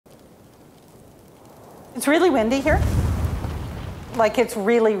It's really windy here. Like it's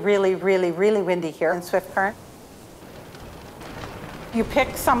really, really, really, really windy here in Swift Current. You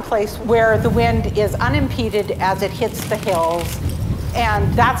pick some place where the wind is unimpeded as it hits the hills,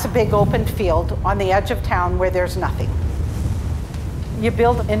 and that's a big open field on the edge of town where there's nothing. You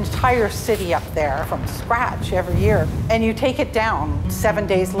build an entire city up there from scratch every year, and you take it down 7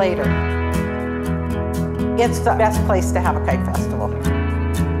 days later. It's the best place to have a kite festival.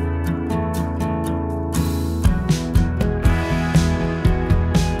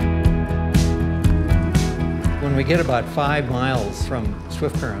 When we get about 5 miles from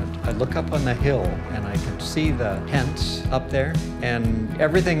Swift Current, I look up on the hill and I can see the tents up there, and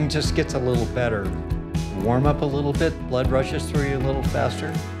everything just gets a little better. Warm up a little bit, blood rushes through you a little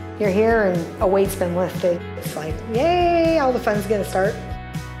faster. You're here and a weight's been lifted. It's like, yay, all the fun's gonna start.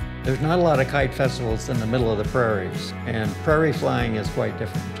 There's not a lot of kite festivals in the middle of the prairies, and prairie flying is quite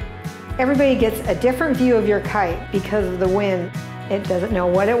different. Everybody gets a different view of your kite because of the wind. It doesn't know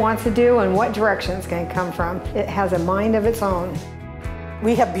what it wants to do and what direction it's going to come from. It has a mind of its own.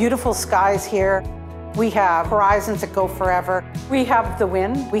 We have beautiful skies here. We have horizons that go forever. We have the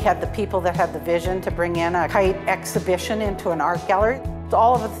wind. We had the people that had the vision to bring in a kite exhibition into an art gallery.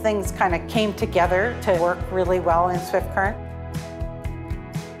 All of the things kind of came together to work really well in Swift Current.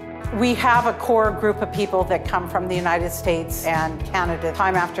 We have a core group of people that come from the United States and Canada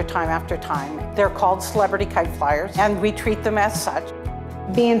time after time after time. They're called celebrity kite flyers, and we treat them as such.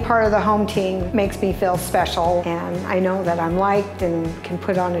 Being part of the home team makes me feel special, and I know that I'm liked and can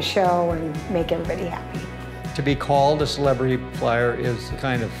put on a show and make everybody happy. To be called a celebrity flyer is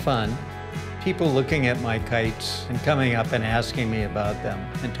kind of fun. People looking at my kites and coming up and asking me about them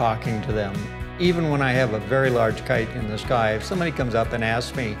and talking to them. Even when I have a very large kite in the sky, if somebody comes up and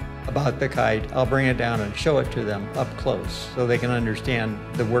asks me about the kite, I'll bring it down and show it to them up close so they can understand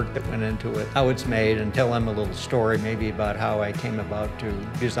the work that went into it, how it's made, and tell them a little story maybe about how I came about to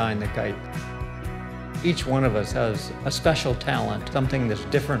design the kite. Each one of us has a special talent, something that's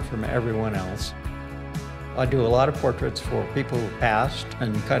different from everyone else. I do a lot of portraits for people who passed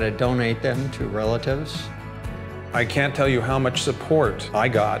and kind of donate them to relatives. I can't tell you how much support I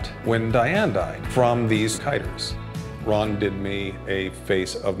got when Diane died from these kiters. Ron did me a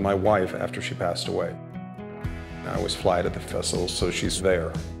face of my wife after she passed away. I always fly at the festival, so she's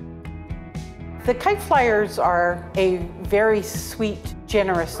there. The kite flyers are a very sweet,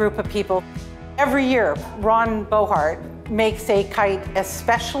 generous group of people. Every year, Ron Bohart makes a kite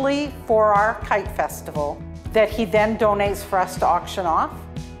especially for our kite festival that he then donates for us to auction off.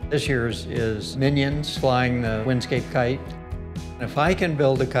 This year's is Minions flying the Windscape Kite. If I can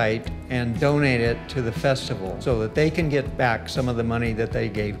build a kite and donate it to the festival so that they can get back some of the money that they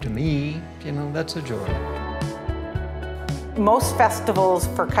gave to me, you know, that's a joy. Most festivals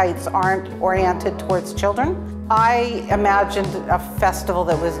for kites aren't oriented towards children. I imagined a festival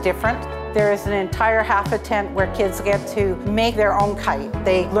that was different. There is an entire half a tent where kids get to make their own kite.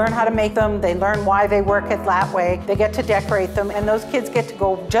 They learn how to make them, they learn why they work it that way, they get to decorate them, and those kids get to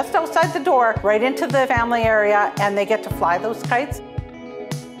go just outside the door, right into the family area, and they get to fly those kites.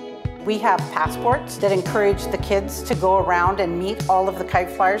 We have passports that encourage the kids to go around and meet all of the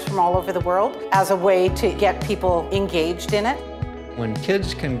kite flyers from all over the world as a way to get people engaged in it. When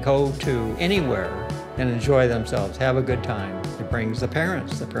kids can go to anywhere and enjoy themselves, have a good time, it brings the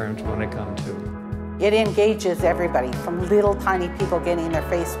parents want to come too. It engages everybody, from little tiny people getting their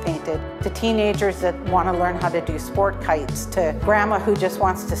face painted, to teenagers that want to learn how to do sport kites, to grandma who just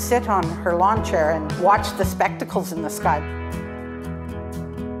wants to sit on her lawn chair and watch the spectacles in the sky.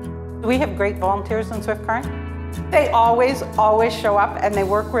 We have great volunteers in Swift Current. They always show up and they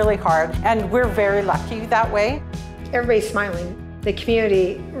work really hard, and we're very lucky that way. Everybody's smiling. The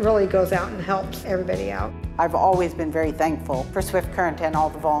community really goes out and helps everybody out. I've always been very thankful for Swift Current and all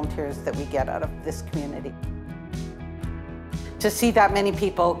the volunteers that we get out of this community. To see that many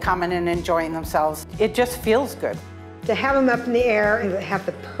people coming and enjoying themselves, it just feels good. To have them up in the air and have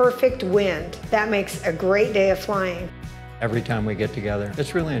the perfect wind, that makes a great day of flying. Every time we get together,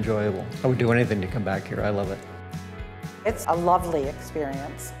 it's really enjoyable. I would do anything to come back here. I love it. It's a lovely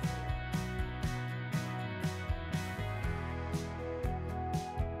experience.